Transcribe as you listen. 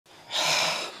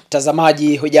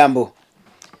Mtazamaji hujambo.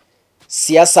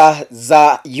 Siasa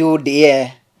za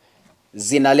UDA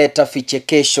zinaleta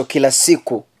vichekesho kila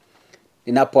siku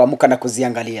ninapoamka na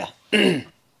kuziangalia.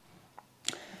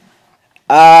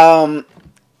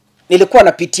 Nilikuwa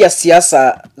napitia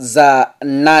siasa za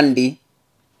Nandi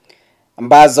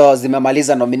ambazo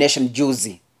zimemaliza nomination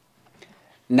juzi,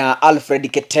 na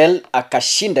Alfred Keter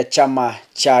akashinda chama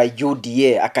cha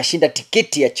UDA, akashinda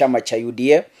tikiti ya chama cha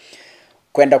UDA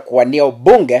kwenda kuwania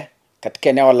ubunge katika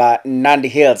eneo la Nandi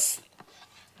Hills.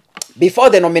 Before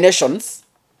the nominations,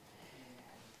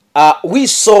 we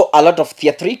saw a lot of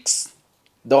theatrics.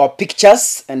 There were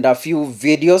pictures and a few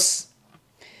videos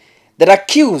that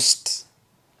accused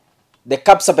the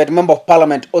Kapsabet Member of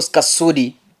Parliament Oscar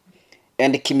Sudi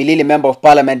and Kimilili Member of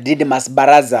Parliament Didmas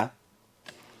Baraza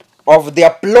of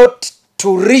their plot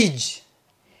to rig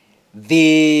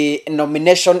the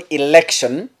nomination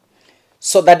election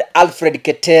so that Alfred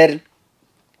Keter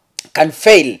can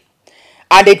fail.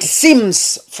 And it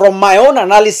seems, from my own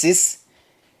analysis,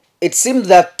 it seems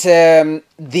that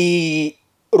the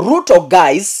Ruto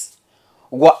guys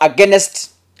were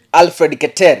against Alfred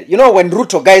Keter. You know, when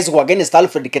Ruto guys were against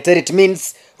Alfred Keter, it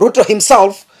means Ruto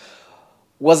himself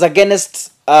was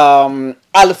against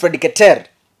Alfred Keter.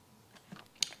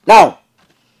 Now,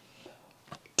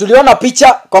 tuliona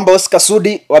picha kwamba Oscar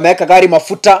Sudi wameweka gari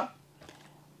mafuta,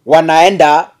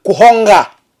 wanaenda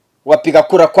kuhonga wapiga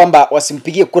kura kwamba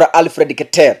wasimpigie kura Alfred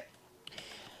Keter.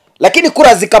 Lakini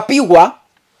kura zikapigwa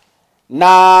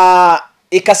na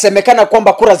ikasemekana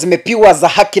kwamba kura zimepigwa za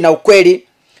haki na ukweli.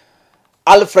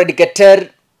 Alfred Keter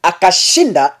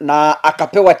akashinda na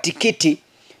akapewa tikiti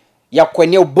ya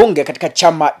kuwania ubunge katika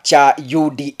chama cha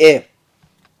UDA.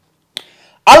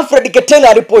 Alfred Keter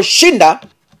aliposhinda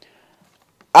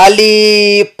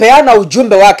alipeana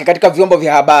ujumbe wake katika vyombo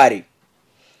vya habari.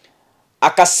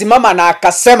 Akasimama na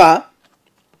akasema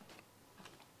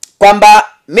kwamba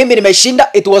mimi nimeshinda,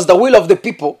 it was the will of the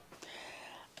people,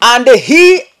 and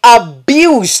he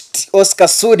abused Oscar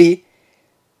Sudi,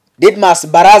 Didmas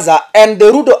Baraza and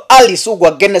the Ruto allies who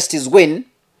were against his win.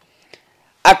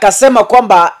 Akasema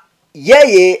kwamba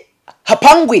yeye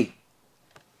hapangwi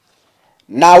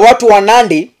na watu wa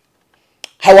Nandi,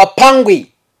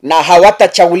 hawapangwi na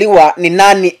hawatachaguliwa ni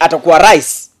nani atakuwa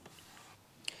rais.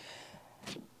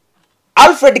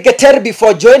 Alfred Keter,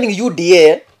 before joining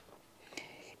UDA,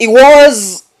 he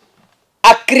was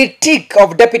a critic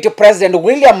of Deputy President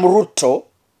William Ruto.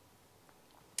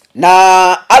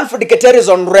 Now, Alfred Keter is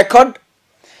on record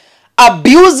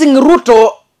abusing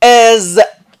Ruto as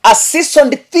a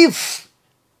seasoned thief.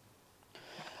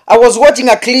 I was watching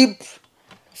a clip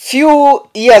few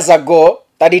years ago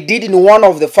that he did in one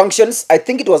of the functions. I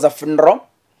think it was a funeral.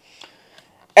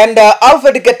 And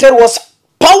Alfred Keter was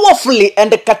powerfully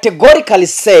and categorically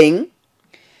saying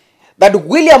that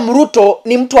William Ruto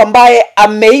ni mtu ambaye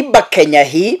ameiba Kenya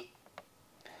hii,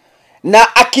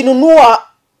 na akinunua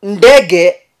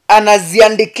ndege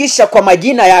anaziandikisha kwa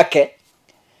majina yake,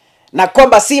 na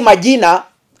kwamba si majina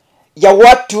ya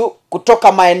watu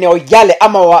kutoka maeneo yale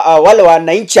ama wale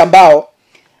wananchi ambao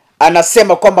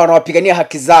anasema kwamba wanawapigania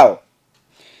haki zao.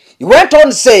 He went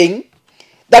on saying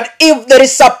that if there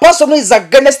is a person who is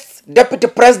against Deputy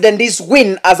President's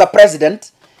win as a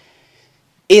president,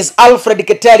 is Alfred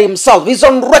Keter himself. He's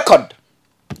on record.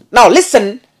 Now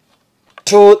listen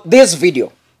to this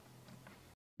video.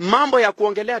 Mambo ya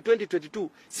kuongelea 2022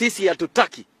 sisi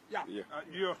hatutaki.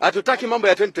 Hatutaki mambo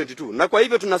ya 2022. Na kwa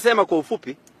hivyo tunasema kwa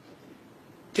ufupi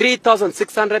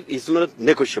 3,600 is not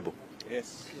negotiable. Yes.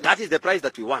 That is the price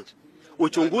that we want.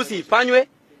 Uchunguzi ifanywe,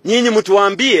 nyinyi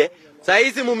mtuambie saa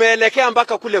hizi mumeelekea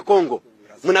mpaka kule Kongo.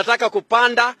 Mnataka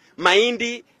kupanda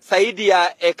mahindi zaidi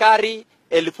ya ekari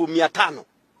 1,500.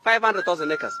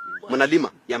 500,000 acres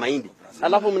mnalima ya mahindi.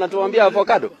 Alafu mnatuambia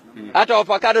avocado. Hata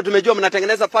avocado tumejua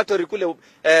mnatengeneza factory kule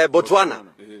Botswana.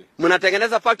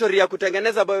 Mnatengeneza factory ya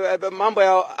kutengeneza mambo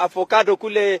ya avocado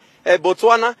kule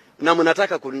Botswana, na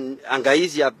mnataka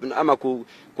kuangaizia ama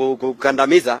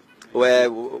kukandamiza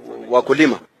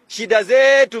wakulima. Shida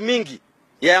zetu mingi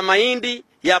ya mahindi,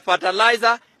 ya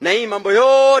fertilizer na hii mambo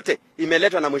yote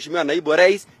imeletwa na Mheshimiwa Naibu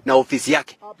Rais na ofisi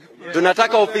yake.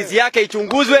 Tunataka ofisi yake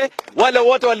ichunguzwe. Wale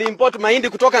wote waliimport mahindi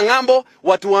kutoka ng'ambo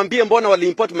watuambie mbona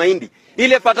waliimport mahindi.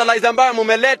 Ile fertilizer ambayo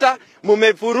mumeleta,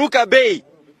 mumefuruka bei.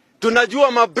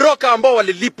 Tunajua mabroka ambao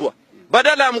walilipwa.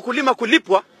 Badala ya mkulima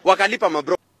kulipwa, wakalipa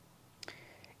mabroka.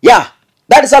 Yeah,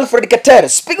 that is Alfred Keter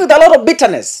speaking with a lot of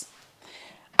bitterness.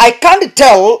 I can't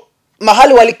tell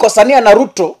mahali walikosania na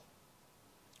Ruto.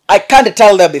 I can't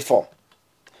tell there before.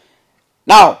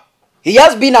 Now, he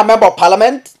has been a member of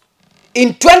parliament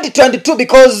in 2022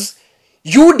 because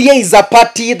UDA is a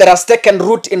party that has taken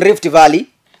root in Rift Valley.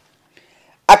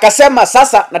 akasema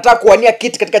sasa nataka kuwania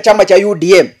kiti katika chama cha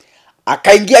UDA.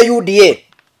 Akaingia UDA.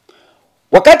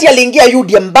 Wakati aliingia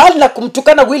UDA, mbali na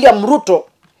kumtukana William Ruto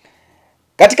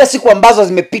katika siku ambazo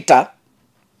zimepita,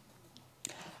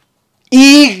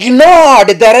 he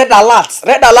ignored the red alerts.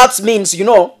 Red alerts means, you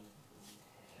know,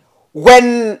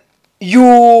 when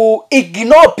you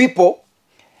ignore people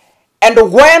and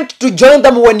went to join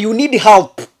them when you need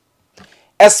help,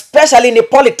 especially in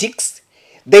politics,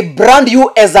 they brand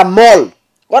you as a mole.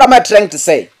 What am I trying to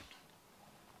say?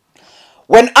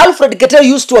 When Alfred Keter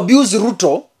used to abuse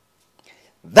Ruto,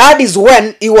 that is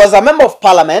when he was a member of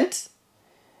parliament,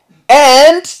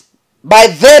 and by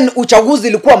then uchaguzi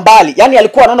ilikuwa mbali. Yani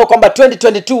alikuwa anaona kwamba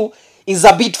 2022 is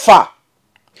a bit far.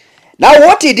 Now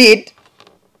what he did,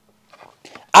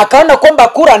 akaona kwamba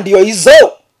kura ndio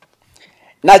hizo,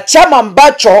 na chama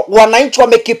ambacho wananchi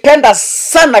wamekipenda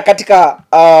sana katika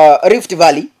Rift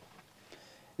Valley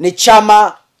ni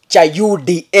chama cha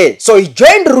UDA. So he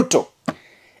joined Ruto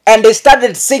and they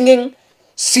started singing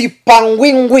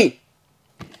sipangwingwi.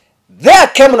 There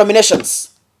came nominations.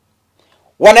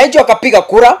 Wananchi wakapiga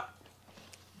kura,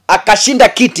 akashinda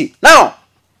kiti. Now,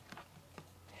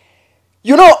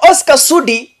 you know, Oscar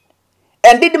Sudi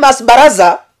and Didmas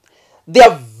Baraza, they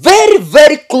are very,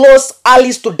 very close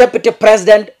allies to Deputy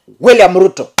President William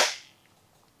Ruto.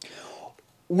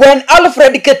 When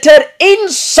Alfred Keter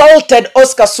insulted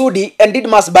Oscar Sudi and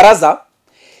Didmas Baraza,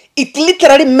 it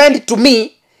literally meant to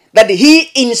me that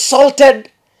he insulted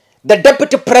the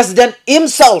Deputy President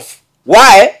himself.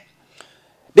 Why?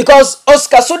 Because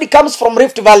Oscar Sudi comes from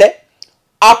Rift Valley,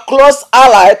 a close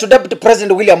ally to Deputy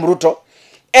President William Ruto,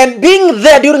 and being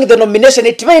there during the nomination,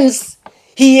 it means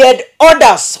he had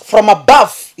orders from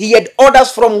above. He had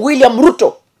orders from William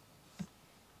Ruto.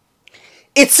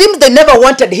 It seems they never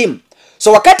wanted him.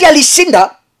 So wakati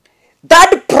alishinda,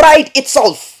 that pride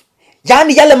itself,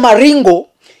 yani yale maringo,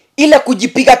 ile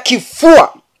kujipiga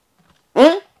kifua,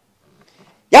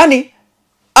 yani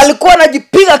alikuwa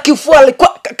anajipiga kifua,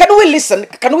 alikuwa, can we listen?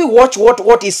 Can we watch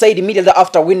what he said immediately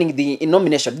after winning the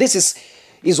nomination? This is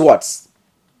his words.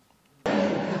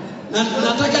 Na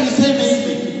nataka niseme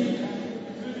hivi,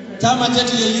 chama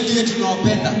chetu ya UDA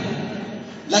tunawapenda,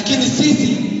 lakini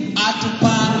sisi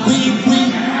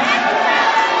hatupangwingwi.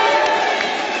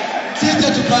 Sisi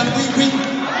hatupangwingwi.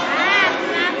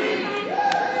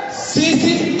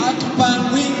 Sisi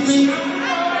hatupangwingwi.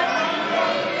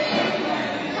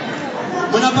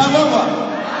 Mnapangwa?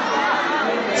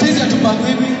 Sisi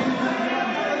hatupangwingwi.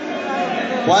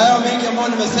 Kwa hayo mengi ambayo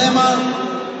nimesema,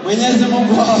 Mwenyezi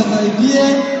Mungu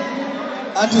awasaidie,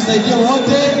 atusaidie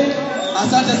wote.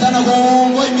 Asante sana kwa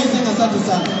uongozi mimi,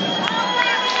 asante sana.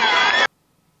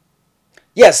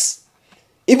 Yes.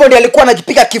 Hivyo ndiye alikuwa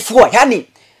anajipiga kifua. Yani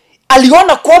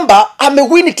aliona kwamba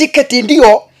amewin ticket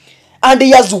ndio, and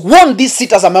he has won this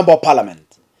seat as a member of parliament.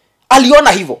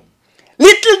 Aliona hivyo.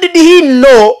 Little did he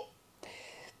know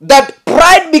that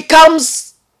pride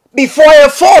becomes before a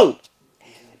fall.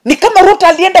 Ni kama Ruto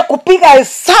alienda kupiga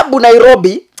hesabu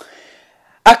Nairobi,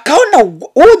 akaona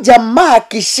huyu jamaa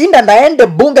akishinda naende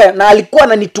bunge na alikuwa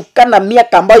ananitukana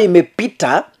miaka ambayo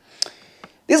imepita,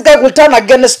 this guy will turn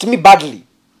against me badly.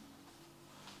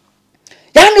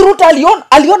 Yani Ruto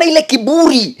aliona ile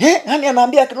kiburi. Yani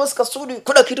anaambia Oscar Sudi,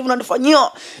 kuna kitu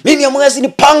mnanifanyia. Mimi hamwezi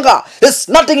nipanga. There's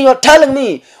nothing you're telling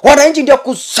me. Wananchi ndio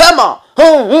kusema.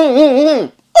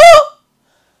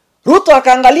 Ruto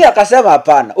akaangalia akasema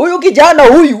hapana. Huyu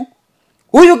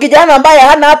kijana ambaye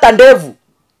hana hata ndevu.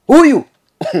 Huyu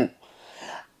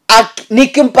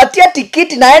nikimpatia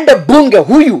tikiti naende bunge,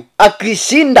 huyu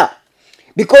akishinda,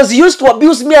 because he used to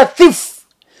abuse me, a thief.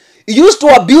 He used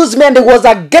to abuse me and he was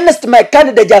against my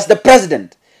candidate as the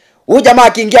president. Huyu jamaa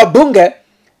akiingia bunge,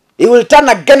 he will turn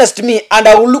against me and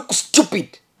I will look stupid.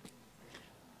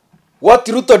 What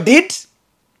Ruto did,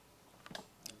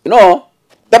 you know,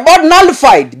 the board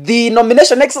nullified the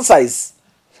nomination exercise.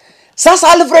 Sasa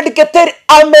Alfred Keter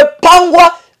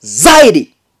amepangwa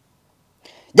zaidi.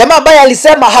 Jamaa ambaye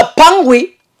alisema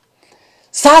hapangwi,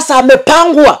 sasa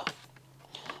amepangwa.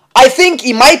 I think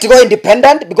he might go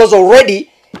independent because already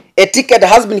a ticket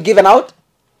has been given out.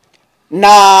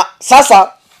 Na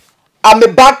sasa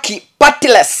amebaki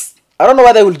partyless. I don't know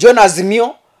whether he will join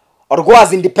Azimio or go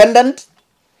as independent.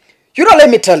 You know, let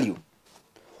me tell you,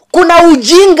 kuna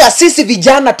ujinga sisi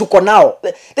vijana tuko nao.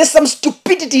 There's some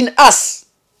stupidity in us.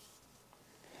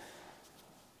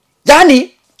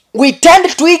 Yani, we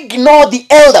tend to ignore the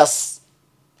elders.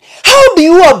 How do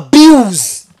you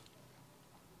abuse?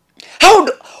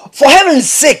 For heaven's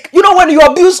sake, you know, when you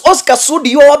abuse Oscar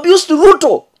Sudi, you abuse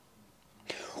Ruto.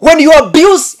 When you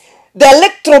abuse the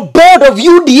electoral board of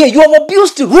UDA, you have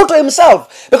abused Ruto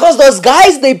himself. Because those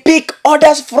guys, they pick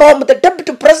orders from the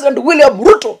Deputy President William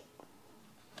Ruto.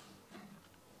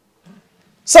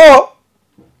 So,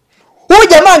 huyu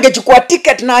jamaa angechukua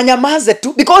ticket na anyamaze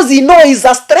tu, because he knows he's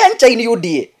a stranger in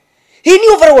UDA. He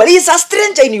knew very well he's a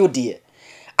stranger in UDA.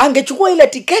 Angechukua ile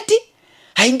tiketi,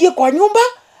 aingie kwa nyumba,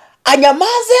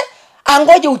 anyamaze,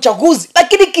 angoje uchaguzi.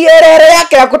 Lakini kierere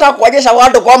yake ya kutaka kuonyesha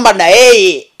watu kwamba na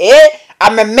yeye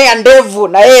amemea ndevu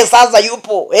na yeye sasa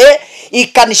yupo, he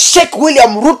can shake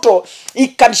William Ruto, he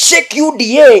can shake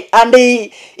UDA, and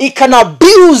he can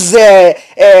abuse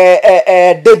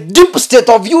the deep state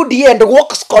of UDA and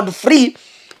walk scot free.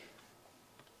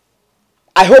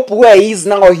 I hope where he is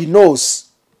now, he knows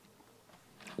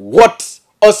what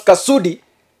Oscar Sudi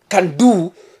can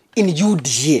do in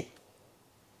UDA.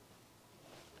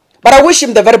 But I wish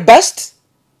him the very best.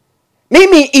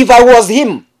 Mimi, if I was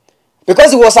him,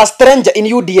 because he was a stranger in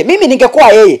UDA, mimi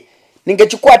ningekuwa yeye,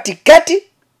 ningechukua tiketi,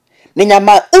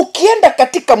 ninyama. Ukienda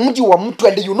katika mji wa mtu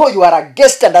and you know you are a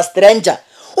guest and a stranger,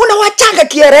 unawachanga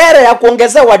kierere ya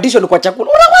kuongezea addition kwa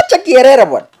chakula. Unawacha kierere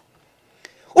bwana.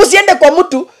 Usiende kwa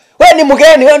mtu, wewe ni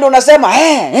mgeni, wewe ndio unasema,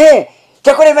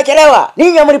 chakula imechelewa,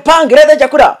 ninyi mlipange leta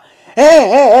chakula.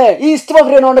 Hii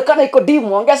stove inaonekana iko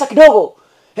dimu, ongeza kidogo.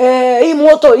 Hii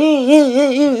moto,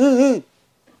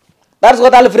 That's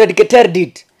what Alfred Keter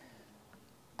did.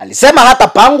 Alisema hata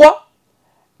pangwa,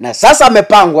 na sasa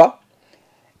amepangwa,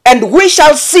 and we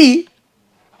shall see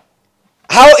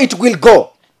how it will go.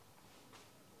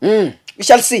 We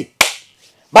shall see.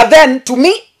 But then, to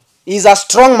me, he's a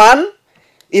strong man.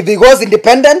 If he goes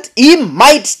independent, he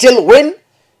might still win.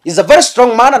 He's a very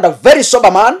strong man and a very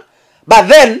sober man. But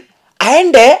then,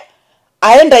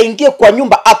 aende ingie kwa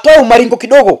nyumba, atoe umaringo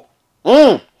kidogo.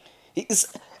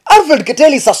 Alfred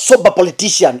Keter is a sober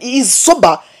politician. He is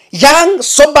sober, young,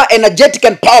 sober, energetic,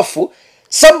 and powerful.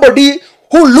 Somebody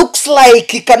who looks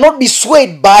like he cannot be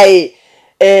swayed by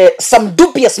some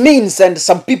dubious means and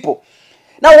some people.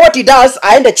 Now what he does,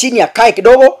 aende chini akae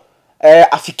kidogo,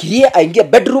 afikirie, aingie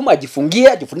bedroom,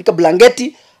 ajifunike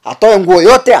blanketi, atoe nguo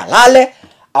yote, alale,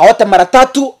 aote mara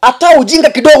 3, atoe ujinga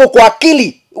kidogo kwa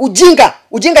akili.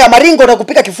 Ujinga ya maringo na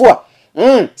kupika kifua.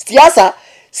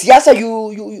 Siasa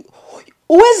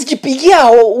uwezi jipigia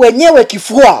wenyewe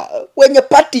kifua, wenye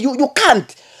party you can't.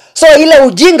 So ile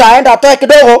ujinga aenda atoe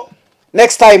kidogo.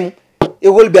 Next time it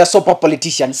will be a sober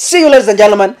politician. See you ladies and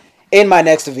gentlemen in my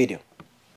next video.